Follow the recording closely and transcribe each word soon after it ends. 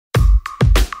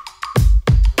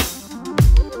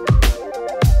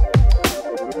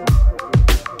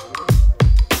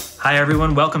Hi,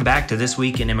 everyone. Welcome back to This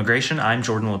Week in Immigration. I'm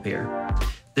Jordan LaPier.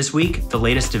 This week, the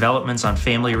latest developments on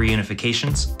family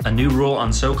reunifications, a new rule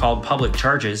on so-called public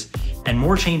charges, and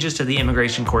more changes to the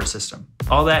immigration court system.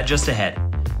 All that just ahead.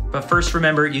 But first,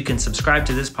 remember, you can subscribe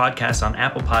to this podcast on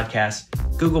Apple Podcasts,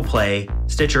 Google Play,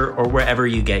 Stitcher, or wherever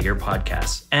you get your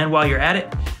podcasts. And while you're at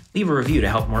it, leave a review to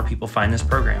help more people find this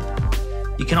program.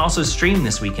 You can also stream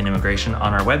This Week in Immigration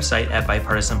on our website at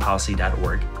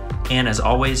bipartisanpolicy.org. And as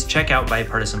always, check out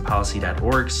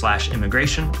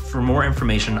bipartisanpolicy.org/immigration for more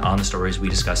information on the stories we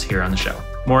discuss here on the show.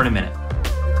 More in a minute.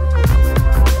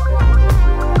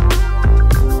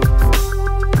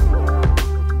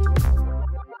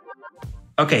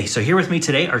 Okay, so here with me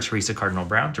today are Theresa Cardinal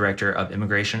Brown, Director of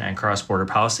Immigration and Cross-Border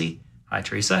Policy. Hi,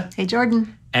 Theresa. Hey,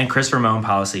 Jordan. And Cris Ramón,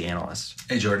 Policy Analyst.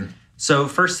 Hey, Jordan. So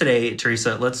first today,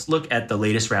 Theresa, let's look at the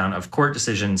latest round of court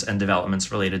decisions and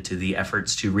developments related to the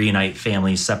efforts to reunite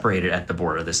families separated at the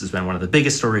border. This has been one of the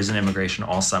biggest stories in immigration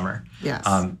all summer. Yes.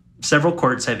 Several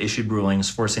courts have issued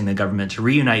rulings forcing the government to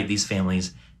reunite these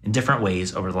families in different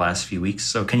ways over the last few weeks.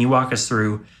 So can you walk us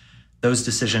through those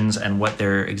decisions and what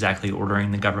they're exactly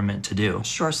ordering the government to do?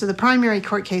 Sure. So the primary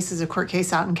court case is a court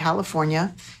case out in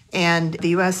California. And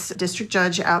the U.S. district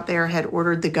judge out there had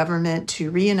ordered the government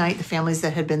to reunite the families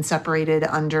that had been separated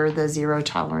under the zero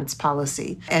tolerance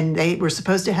policy. And they were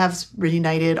supposed to have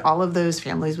reunited all of those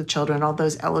families with children, all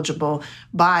those eligible,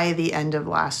 by the end of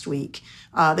last week.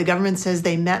 The government says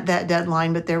they met that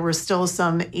deadline, but there were still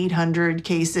some 800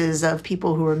 cases of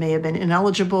people who may have been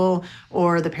ineligible,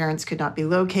 or the parents could not be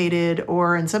located,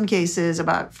 or in some cases,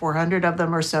 about 400 of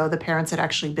them or so, the parents had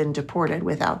actually been deported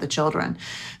without the children.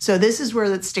 So this is where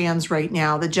it stands right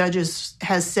now. The judge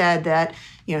has said that,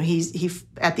 you know, he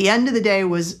at the end of the day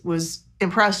was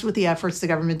impressed with the efforts the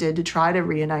government did to try to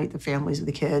reunite the families of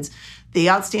the kids. The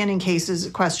outstanding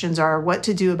questions are what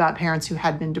to do about parents who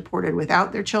had been deported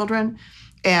without their children,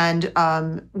 and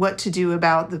what to do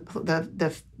about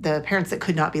the parents that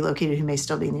could not be located who may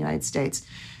still be in the United States.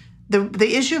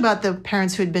 The issue about the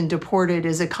parents who had been deported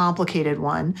is a complicated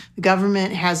one. The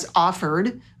government has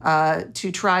offered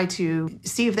to try to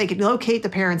see if they could locate the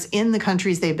parents in the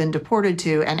countries they've been deported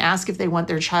to and ask if they want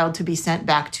their child to be sent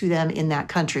back to them in that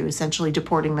country, essentially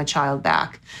deporting the child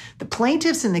back. The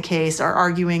plaintiffs in the case are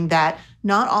arguing that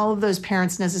not all of those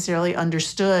parents necessarily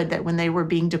understood that when they were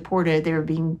being deported, they were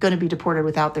going to be deported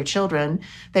without their children.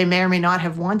 They may or may not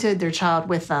have wanted their child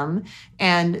with them,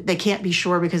 and they can't be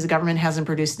sure because the government hasn't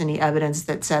produced any evidence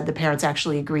that said the parents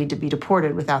actually agreed to be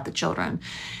deported without the children.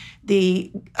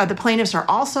 The plaintiffs are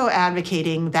also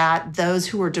advocating that those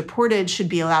who were deported should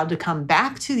be allowed to come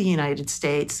back to the United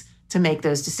States to make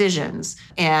those decisions.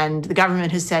 And the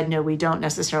government has said, no, we don't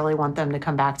necessarily want them to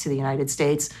come back to the United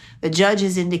States. The judge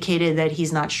has indicated that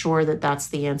he's not sure that that's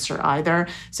the answer either.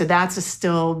 So that's a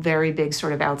still very big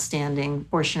sort of outstanding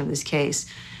portion of this case.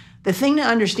 The thing to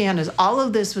understand is all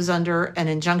of this was under an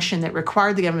injunction that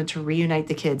required the government to reunite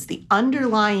the kids. The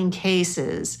underlying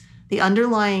cases, the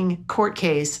underlying court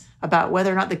case about whether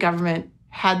or not the government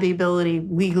had the ability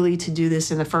legally to do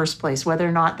this in the first place, whether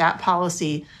or not that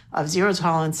policy of zero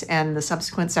tolerance and the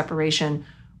subsequent separation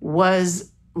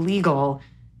was legal,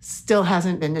 still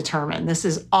hasn't been determined. This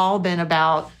has all been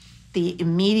about the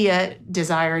immediate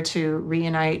desire to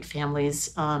reunite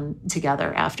families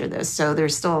together after this. So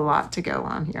there's still a lot to go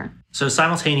on here. So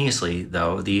simultaneously,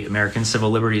 though, the American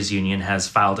Civil Liberties Union has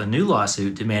filed a new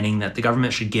lawsuit demanding that the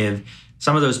government should give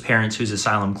some of those parents whose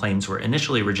asylum claims were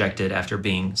initially rejected after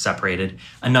being separated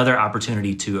another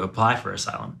opportunity to apply for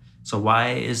asylum. So why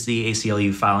is the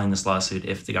ACLU filing this lawsuit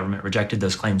if the government rejected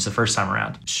those claims the first time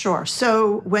around? Sure.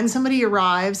 So when somebody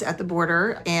arrives at the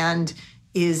border and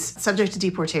is subject to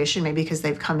deportation, maybe because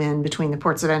they've come in between the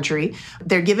ports of entry,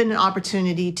 they're given an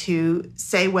opportunity to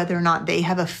say whether or not they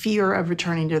have a fear of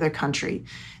returning to their country.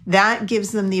 That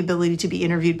gives them the ability to be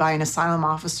interviewed by an asylum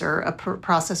officer, a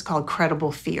process called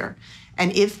credible fear.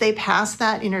 And if they pass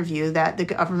that interview, that the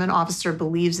government officer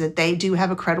believes that they do have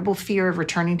a credible fear of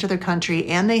returning to their country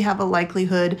and they have a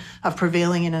likelihood of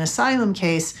prevailing in an asylum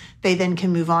case, they then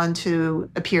can move on to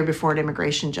appear before an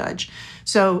immigration judge.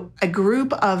 So a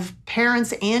group of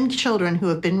parents and children who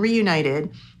have been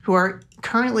reunited, who are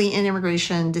currently in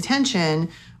immigration detention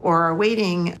or are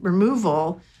awaiting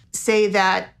removal, say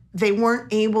that they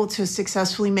weren't able to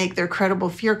successfully make their credible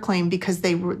fear claim because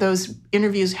those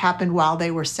interviews happened while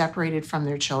they were separated from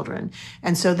their children.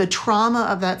 And so the trauma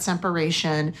of that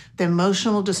separation, the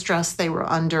emotional distress they were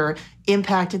under,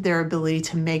 impacted their ability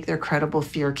to make their credible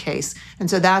fear case. And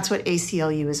so that's what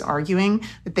ACLU is arguing,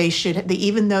 that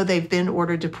even though they've been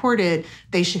ordered deported,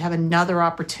 they should have another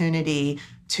opportunity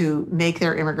to make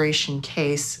their immigration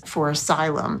case for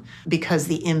asylum because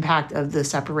the impact of the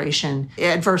separation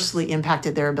adversely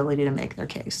impacted their ability to make their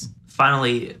case.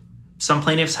 Finally, some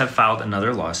plaintiffs have filed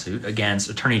another lawsuit against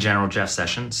Attorney General Jeff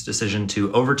Sessions' decision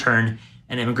to overturn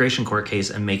an immigration court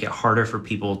case and make it harder for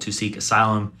people to seek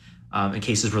asylum in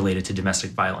cases related to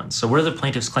domestic violence. So what are the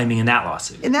plaintiffs claiming in that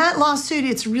lawsuit? In that lawsuit,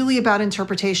 it's really about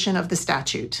interpretation of the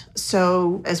statute.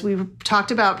 So as we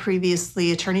talked about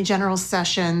previously, Attorney General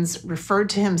Sessions referred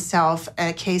to himself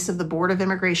a case of the Board of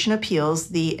Immigration Appeals,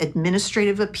 the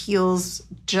administrative appeals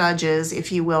judges, if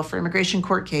you will, for immigration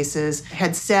court cases,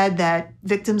 had said that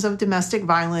victims of domestic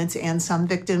violence and some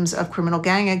victims of criminal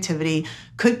gang activity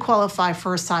could qualify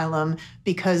for asylum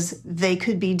because they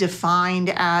could be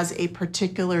defined as a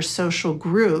particular social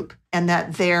group and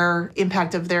that their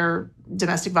impact of their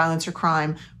domestic violence or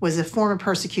crime was a form of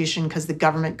persecution because the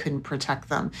government couldn't protect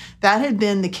them. That had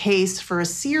been the case for a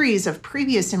series of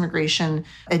previous immigration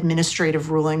administrative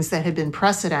rulings that had been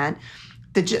precedent.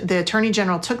 The Attorney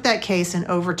General took that case and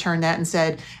overturned that and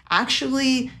said,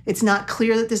 actually, it's not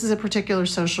clear that this is a particular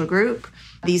social group.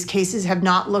 These cases have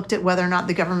not looked at whether or not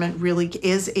the government really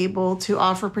is able to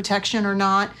offer protection or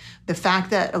not. The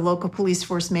fact that a local police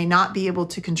force may not be able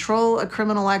to control a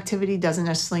criminal activity doesn't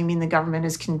necessarily mean the government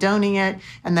is condoning it,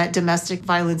 and that domestic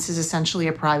violence is essentially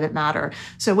a private matter.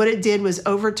 So what it did was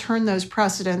overturn those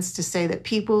precedents to say that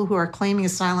people who are claiming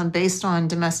asylum based on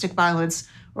domestic violence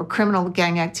or criminal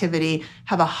gang activity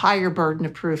have a higher burden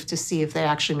of proof to see if they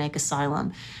actually make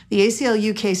asylum. The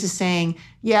ACLU case is saying,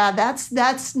 yeah,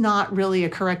 that's not really a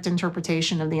correct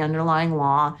interpretation of the underlying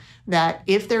law, that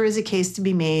if there is a case to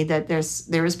be made that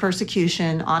there is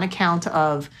persecution on account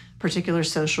of particular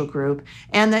social group,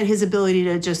 and that his ability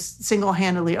to just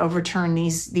single-handedly overturn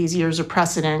these years of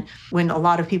precedent when a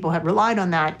lot of people have relied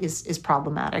on that is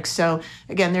problematic. So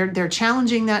again, they're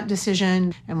challenging that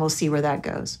decision, and we'll see where that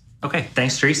goes. Okay,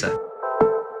 thanks, Theresa.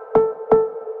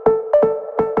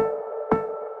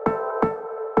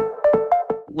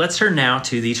 Let's turn now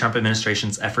to the Trump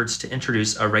administration's efforts to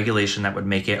introduce a regulation that would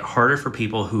make it harder for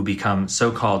people who become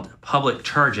so-called public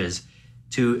charges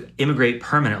to immigrate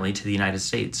permanently to the United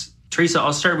States. Theresa,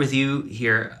 I'll start with you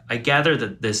here. I gather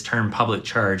that this term public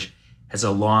charge has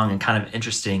a long and kind of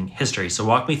interesting history. So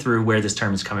walk me through where this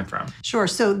term is coming from. Sure.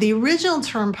 So the original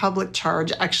term public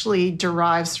charge actually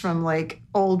derives from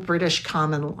old British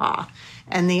common law.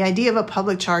 And the idea of a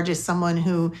public charge is someone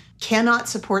who cannot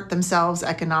support themselves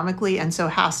economically and so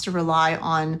has to rely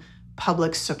on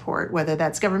public support, whether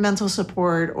that's governmental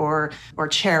support or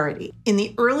charity. In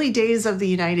the early days of the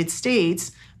United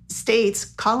States,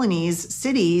 colonies,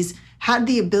 cities had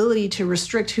the ability to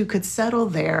restrict who could settle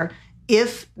there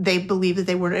if they believed that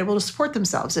they weren't able to support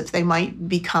themselves, if they might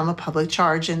become a public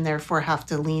charge and therefore have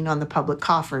to lean on the public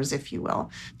coffers, if you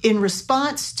will. In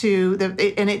response to,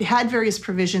 and it had various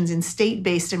provisions in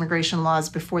state-based immigration laws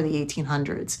before the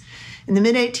 1800s. In the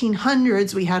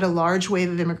mid-1800s, we had a large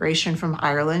wave of immigration from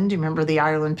Ireland. You remember the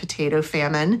Ireland potato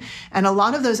famine? And a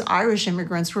lot of those Irish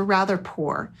immigrants were rather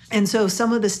poor. And so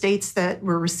some of the states that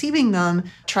were receiving them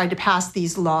tried to pass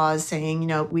these laws saying,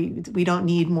 we don't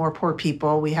need more poor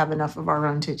people. We have enough of our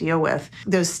own to deal with.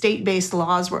 Those state-based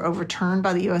laws were overturned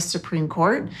by the U.S. Supreme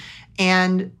Court.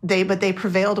 But they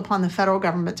prevailed upon the federal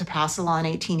government to pass a law in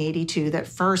 1882 that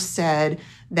first said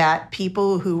that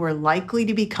people who were likely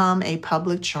to become a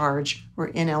public charge were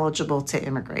ineligible to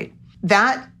immigrate.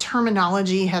 That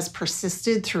terminology has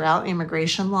persisted throughout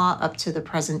immigration law up to the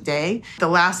present day. The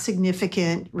last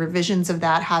significant revisions of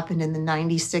that happened in the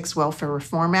 96 Welfare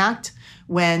Reform Act,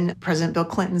 when President Bill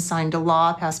Clinton signed a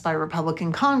law passed by a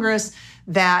Republican Congress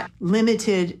that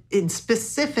limited in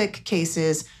specific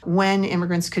cases when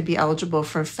immigrants could be eligible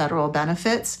for federal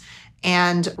benefits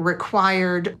and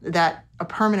required that a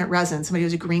permanent resident, somebody who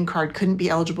has a green card, couldn't be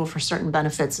eligible for certain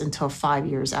benefits until 5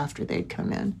 years after they'd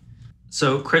come in.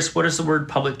 So, Cris, what does the word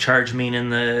public charge mean in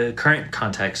the current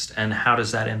context, and how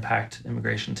does that impact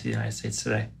immigration to the United States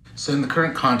today? So in the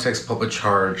current context, public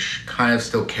charge kind of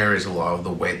still carries a lot of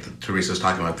the weight that Theresa was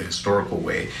talking about, the historical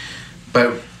weight.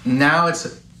 But now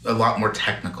it's a lot more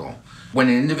technical. When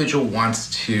an individual wants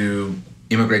to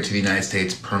immigrate to the United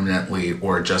States permanently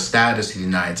or adjust status to the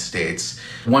United States,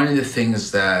 one of the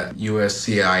things that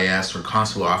USCIS or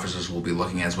consular officers will be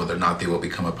looking at is whether or not they will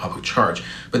become a public charge.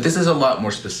 But this is a lot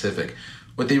more specific.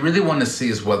 What they really want to see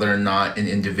is whether or not an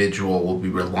individual will be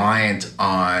reliant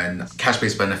on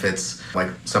cash-based benefits like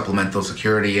supplemental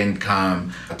security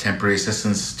income, temporary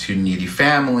assistance to needy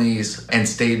families, and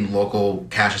state and local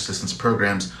cash assistance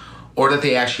programs, or that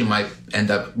they actually might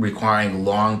end up requiring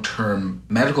long-term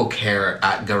medical care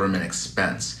at government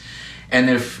expense. And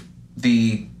if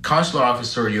the consular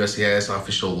officer or USCIS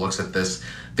official looks at this,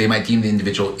 they might deem the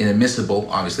individual inadmissible.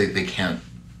 Obviously, they can't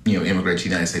immigrate to the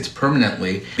United States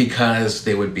permanently because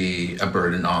they would be a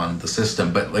burden on the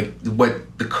system. But like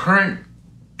what the current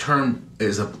term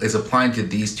is applying to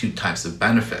these two types of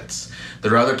benefits.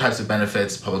 There are other types of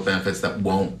benefits, public benefits, that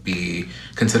won't be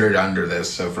considered under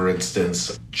this. So for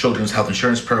instance, children's health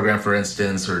insurance program, for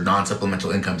instance, or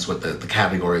non-supplemental income is what the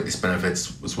category of these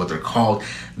benefits is what they're called.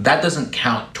 That doesn't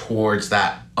count towards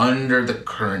that under the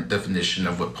current definition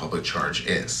of what public charge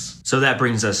is. So that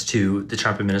brings us to the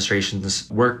Trump administration's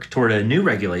work toward a new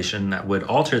regulation that would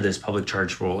alter this public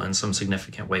charge rule in some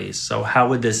significant ways. So how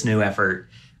would this new effort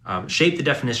shape the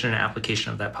definition and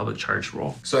application of that public charge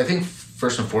rule? So I think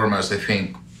first and foremost, I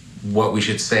think what we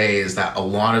should say is that a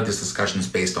lot of this discussion is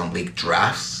based on leaked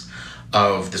drafts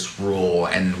of this rule,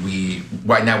 and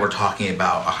right now we're talking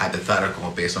about a hypothetical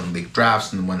based on leaked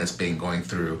drafts and the one that's been going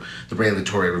through the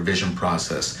regulatory revision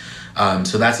process.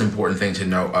 So that's an important thing to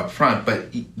know up front.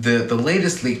 But the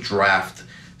latest leaked draft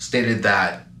stated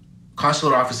that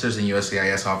consular officers and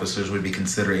USCIS officers would be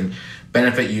considering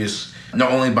benefit use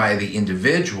not only by the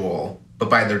individual, but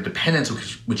by their dependents,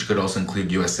 which could also include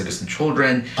U.S. citizen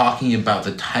children, talking about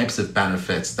the types of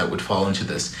benefits that would fall into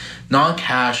this.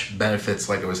 Non-cash benefits,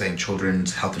 like I was saying,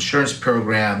 children's health insurance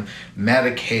program,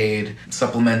 Medicaid,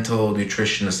 supplemental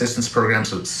nutrition assistance program,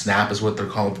 so SNAP is what they're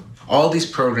called. All these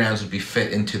programs would be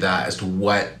fit into that as to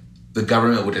what the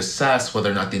government would assess whether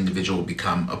or not the individual would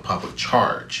become a public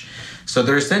charge. So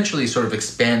they're essentially sort of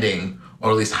expanding,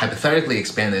 or at least hypothetically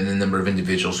expanding, the number of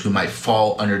individuals who might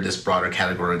fall under this broader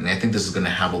category. And I think this is going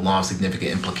to have a lot of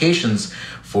significant implications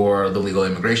for the legal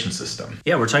immigration system.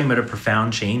 Yeah, we're talking about a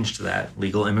profound change to that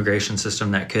legal immigration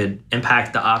system that could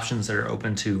impact the options that are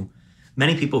open to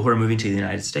many people who are moving to the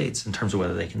United States in terms of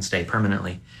whether they can stay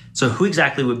permanently. So who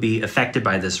exactly would be affected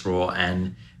by this rule,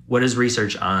 and what does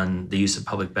research on the use of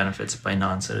public benefits by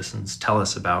non-citizens tell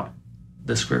us about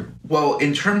this group? Well,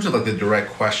 in terms of like the direct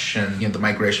question, the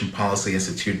Migration Policy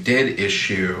Institute did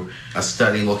issue a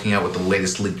study looking at what the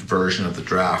latest leaked version of the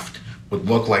draft would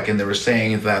look like, and they were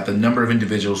saying that the number of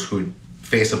individuals who would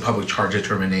face a public charge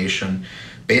determination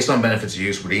based on benefits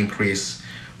use would increase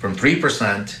from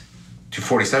 3% to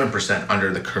 47%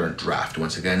 under the current draft.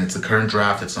 Once again, it's the current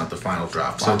draft, it's not the final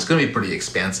draft, so it's going to be pretty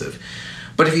expansive.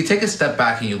 But if you take a step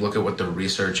back and you look at what the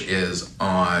research is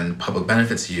on public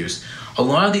benefits use, a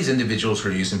lot of these individuals who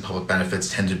are using public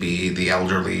benefits tend to be the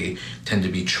elderly, tend to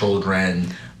be children,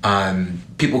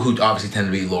 people who obviously tend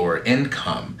to be lower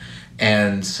income.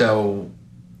 And so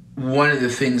one of the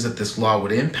things that this law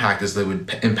would impact is that it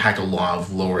would impact a lot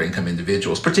of lower income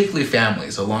individuals, particularly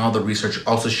families. A lot of the research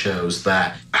also shows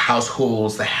that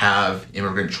households that have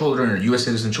immigrant children or U.S.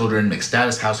 citizen children, mixed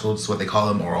status households is what they call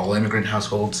them, or all immigrant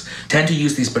households, tend to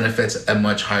use these benefits at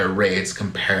much higher rates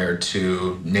compared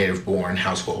to native-born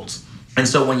households. And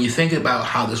so when you think about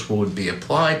how this rule would be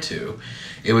applied to,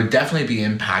 it would definitely be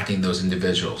impacting those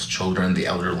individuals, children, the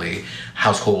elderly,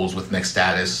 households with mixed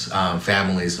status,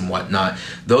 families and whatnot.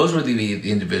 Those would be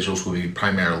the individuals who would be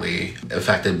primarily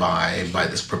affected by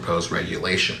this proposed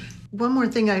regulation. One more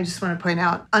thing I just want to point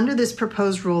out. Under this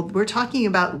proposed rule, we're talking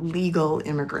about legal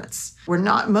immigrants.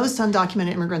 Most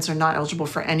undocumented immigrants are not eligible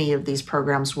for any of these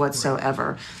programs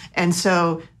whatsoever. And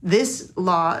so this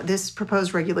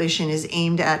proposed regulation is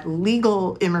aimed at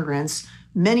legal immigrants,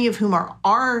 many of whom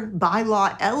are by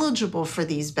law eligible for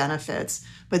these benefits,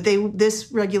 but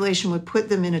this regulation would put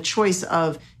them in a choice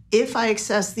of, if I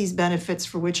access these benefits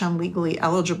for which I'm legally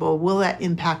eligible, will that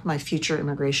impact my future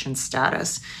immigration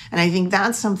status? And I think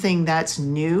that's something that's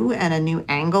new and a new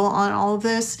angle on all of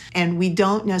this. And we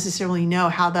don't necessarily know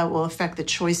how that will affect the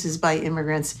choices by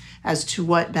immigrants as to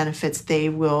what benefits they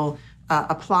will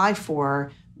apply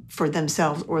for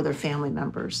themselves or their family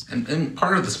members. And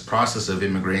part of this process of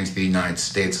immigrating to the United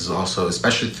States is also,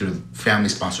 especially through family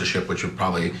sponsorship, which would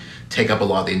probably take up a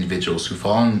lot of the individuals who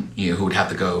fall in, who would have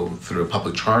to go through a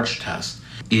public charge test,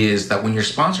 is that when you're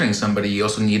sponsoring somebody, you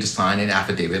also need to sign an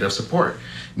affidavit of support,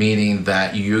 meaning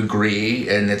that you agree,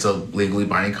 and it's a legally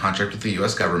binding contract with the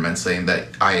U.S. government saying that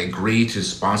I agree to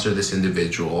sponsor this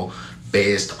individual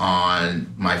based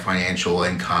on my financial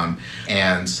income.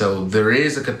 And so there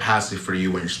is a capacity for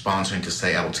you when you're sponsoring to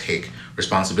say, I will take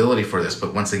responsibility for this.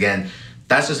 But once again,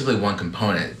 that's just simply one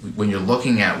component. When you're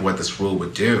looking at what this rule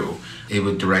would do, it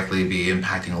would directly be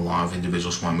impacting a lot of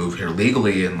individuals who want to move here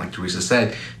legally. And like Theresa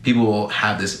said, people will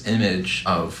have this image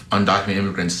of undocumented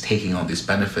immigrants taking all these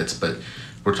benefits, but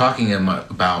we're talking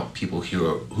about people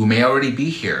who may already be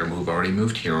here, who've already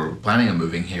moved here or planning on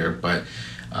moving here, but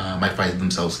might find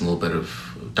themselves in a little bit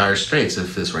of dire straits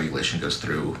if this regulation goes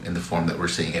through in the form that we're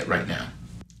seeing it right now.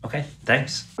 Okay,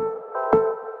 thanks.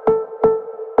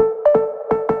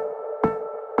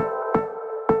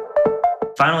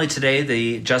 Finally, today,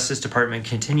 the Justice Department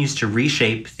continues to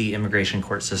reshape the immigration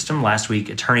court system. Last week,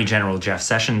 Attorney General Jeff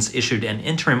Sessions issued an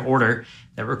interim order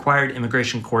that required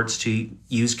immigration courts to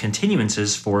use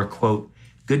continuances for, quote,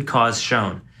 good cause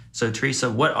shown. So,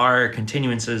 Theresa, what are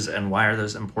continuances and why are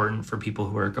those important for people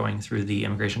who are going through the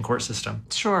immigration court system?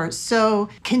 Sure. So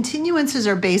continuances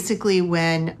are basically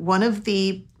when one of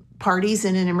the parties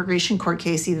in an immigration court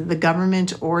case, either the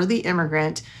government or the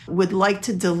immigrant, would like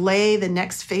to delay the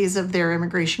next phase of their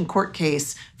immigration court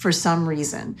case for some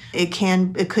reason. It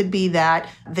could be that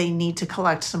they need to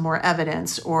collect some more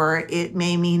evidence, or it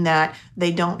may mean that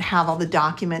they don't have all the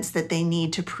documents that they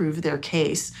need to prove their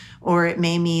case, or it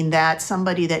may mean that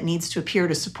somebody that needs to appear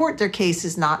to support their case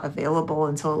is not available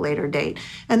until a later date.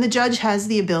 And the judge has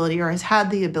the ability, or has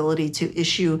had the ability, to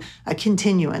issue a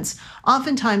continuance.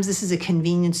 Oftentimes, this is a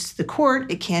convenience to the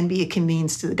court. It can be a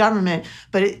convenience to the government,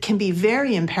 but it can be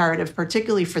very imperative,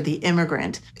 particularly for the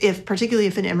immigrant. Particularly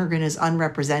if an immigrant is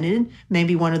unrepresented,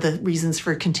 maybe one of the reasons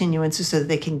for continuance is so that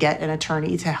they can get an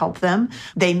attorney to help them.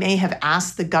 They may have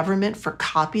asked the government for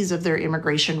copies of their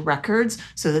immigration records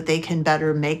so that they can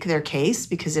better make their case,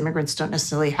 because immigrants don't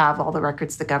necessarily have all the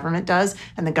records the government does,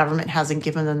 and the government hasn't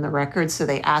given them the records, so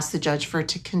they ask the judge for a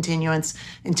continuance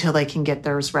until they can get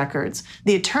those records.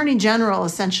 The Attorney General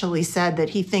essentially said that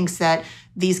he thinks that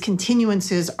these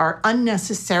continuances are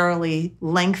unnecessarily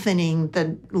lengthening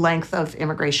the length of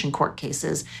immigration court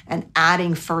cases and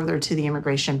adding further to the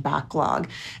immigration backlog.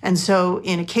 And so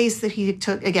in a case that he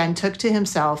took to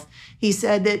himself, he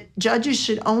said that judges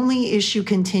should only issue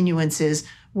continuances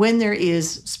when there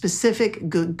is specific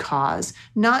good cause,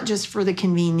 not just for the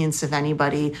convenience of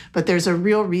anybody, but there's a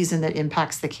real reason that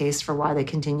impacts the case for why the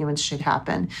continuance should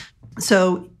happen.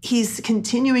 So he's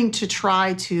continuing to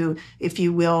try to, if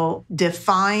you will,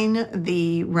 define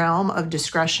the realm of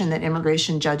discretion that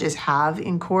immigration judges have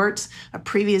in courts. A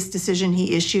previous decision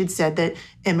he issued said that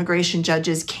immigration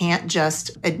judges can't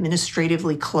just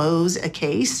administratively close a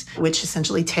case, which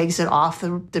essentially takes it off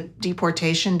the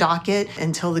deportation docket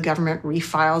until the government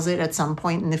refiles it at some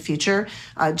point in the future.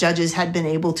 Judges had been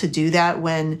able to do that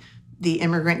when the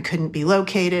immigrant couldn't be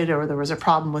located, or there was a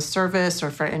problem with service, or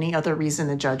for any other reason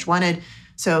the judge wanted.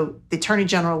 So the Attorney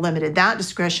General limited that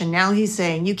discretion. Now he's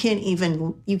saying you can't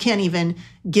even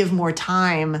give more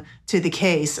time to the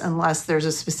case unless there's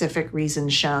a specific reason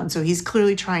shown. So he's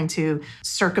clearly trying to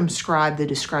circumscribe the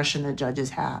discretion that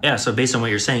judges have. Yeah, so based on what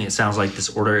you're saying, it sounds like this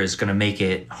order is going to make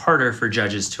it harder for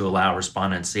judges to allow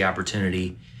respondents the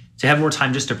opportunity to have more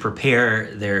time just to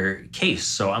prepare their case.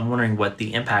 So I'm wondering what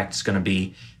the impact is going to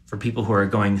be for people who are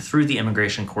going through the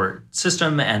immigration court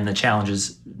system, and the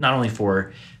challenges not only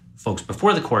for folks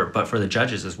before the court, but for the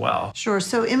judges as well. Sure.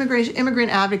 So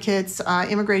immigrant advocates,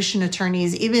 immigration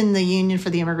attorneys, even the Union for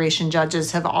the Immigration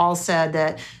Judges have all said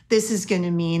that this is going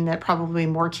to mean that probably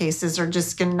more cases are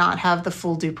just going to not have the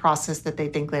full due process that they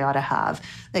think they ought to have.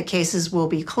 That cases will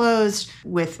be closed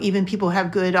with even people who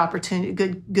have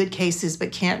good cases,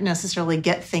 but can't necessarily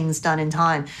get things done in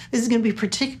time. This is going to be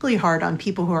particularly hard on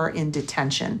people who are in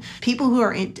detention. People who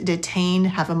are detained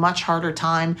have a much harder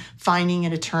time finding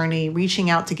an attorney, reaching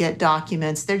out to get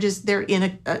documents. They're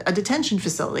in a detention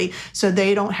facility, so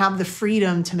they don't have the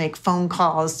freedom to make phone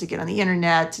calls, to get on the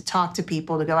internet, to talk to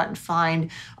people, to go out and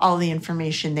find all the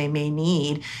information they may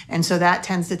need. And so that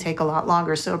tends to take a lot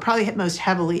longer. So it'll probably most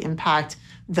heavily impact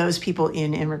those people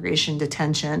in immigration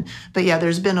detention. But yeah,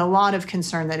 there's been a lot of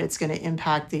concern that it's going to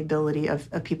impact the ability of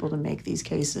people to make these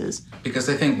cases. Because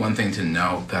I think one thing to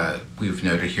note that we've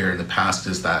noted here in the past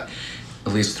is that,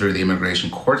 at least through the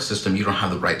immigration court system, you don't have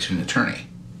the right to an attorney.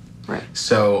 Right.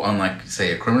 So unlike,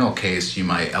 say, a criminal case, you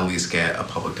might at least get a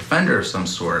public defender of some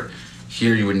sort.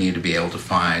 Here you would need to be able to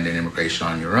find an immigration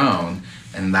on your own,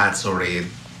 and that's already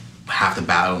half the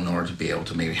battle in order to be able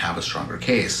to maybe have a stronger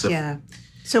case. So, yeah.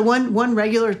 So one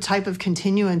regular type of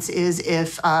continuance is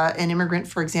if an immigrant,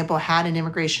 for example, had an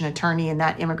immigration attorney, and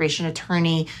that immigration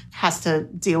attorney has to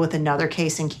deal with another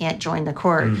case and can't join the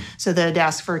court. So they'd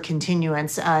ask for a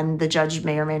continuance, and the judge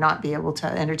may or may not be able to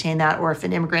entertain that. Or if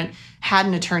an immigrant had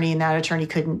an attorney and that attorney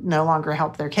could no longer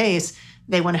help their case,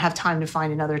 they want to have time to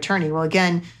find another attorney. Well,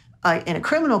 again, in a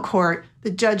criminal court,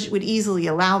 the judge would easily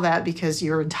allow that because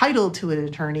you're entitled to an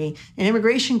attorney. In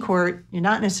immigration court, you're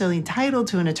not necessarily entitled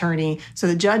to an attorney, so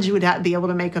the judge would be able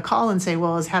to make a call and say,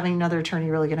 well, is having another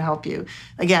attorney really going to help you?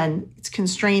 Again, it's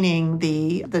constraining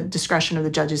the discretion of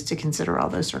the judges to consider all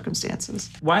those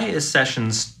circumstances. Why is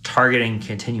Sessions targeting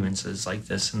continuances like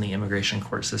this in the immigration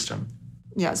court system?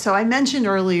 Yeah, so I mentioned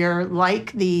earlier,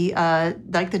 like the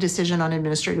decision on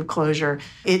administrative closure,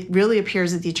 it really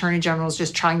appears that the Attorney General is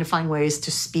just trying to find ways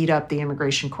to speed up the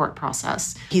immigration court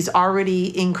process. He's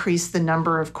already increased the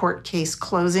number of court case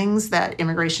closings that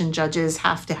immigration judges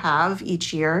have to have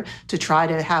each year to try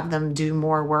to have them do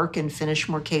more work and finish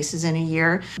more cases in a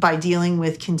year. By dealing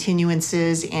with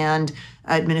continuances and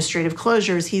administrative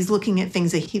closures, he's looking at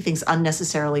things that he thinks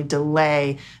unnecessarily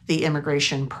delay the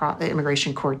immigration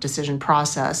court decision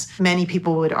process. Many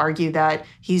people would argue that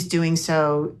he's doing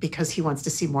so because he wants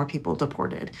to see more people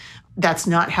deported. That's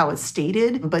not how it's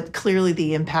stated, but clearly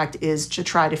the impact is to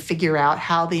try to figure out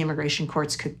how the immigration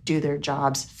courts could do their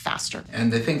jobs faster.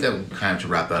 And I think that kind of to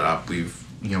wrap that up, we've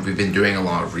been doing a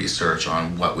lot of research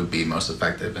on what would be most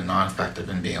effective and not effective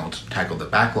in being able to tackle the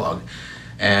backlog.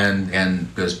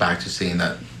 And goes back to seeing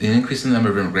that the increase in the number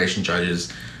of immigration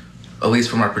judges, at least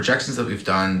from our projections that we've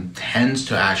done, tends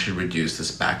to actually reduce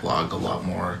this backlog a lot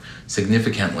more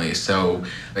significantly. So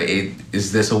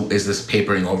is this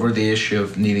papering over the issue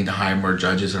of needing to hire more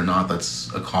judges or not?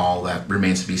 That's a call that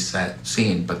remains to be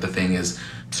seen. But the thing is,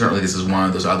 certainly this is one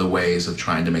of those other ways of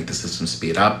trying to make the system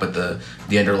speed up, but the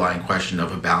underlying question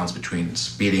of a balance between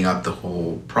speeding up the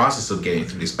whole process of getting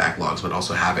through these backlogs, but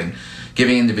also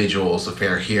giving individuals a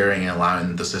fair hearing and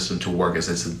allowing the system to work as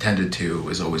it's intended to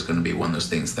is always going to be one of those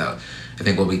things that I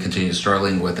think we'll be continuing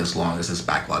struggling with as long as this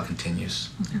backlog continues.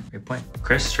 Great point.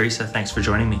 Cris, Theresa, thanks for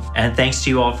joining me. And thanks to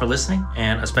you all for listening.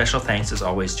 And a special thanks, as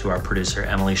always, to our producer,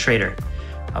 Emily Schrader.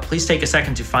 Please take a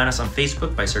second to find us on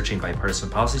Facebook by searching Bipartisan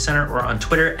Policy Center or on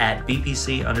Twitter at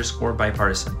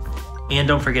BPC_bipartisan. And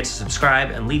don't forget to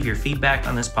subscribe and leave your feedback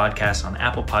on this podcast on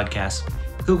Apple Podcasts,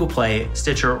 Google Play,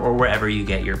 Stitcher, or wherever you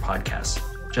get your podcasts.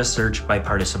 Just search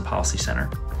Bipartisan Policy Center.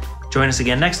 Join us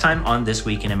again next time on This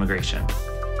Week in Immigration.